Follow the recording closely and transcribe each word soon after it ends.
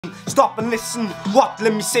mission. Stop and listen, what?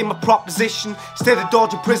 Let me say my proposition. Instead of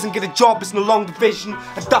dodging prison, get a job, it's no longer vision.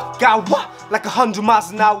 A duck out, what? Like 100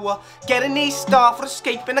 miles an hour. Get an A-star for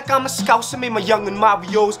escaping like I'm a scouse. I made my young and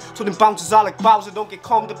Mario's, so them bouncers are like Bowser. Don't get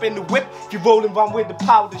calmed up in the whip if you're rolling around with the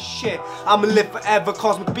powder. Shit, I'ma live forever,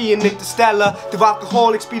 cosmic being interstellar. The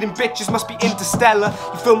alcoholic speeding bitches must be interstellar.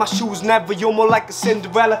 You fill my shoes never, you're more like a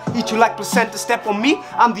Cinderella. Eat you like placenta, step on me,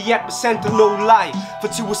 I'm the epicenter, no lie.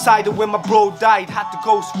 For suicidal when my bro died, had to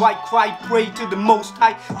ghost right, cry, pray to the most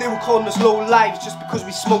high. They were calling us low lives just because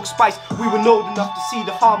we smoked spice. We were old enough to see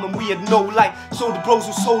the harm and we had no light. So the bros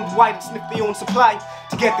who sold white and sniffed their own supply.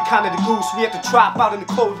 To get the kind of the goose, we had to trap out in the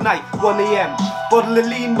cold night, 1 AM. Bottle of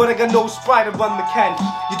lean, but I got no Sprite to run the can.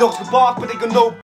 Your dogs can bark, but they got no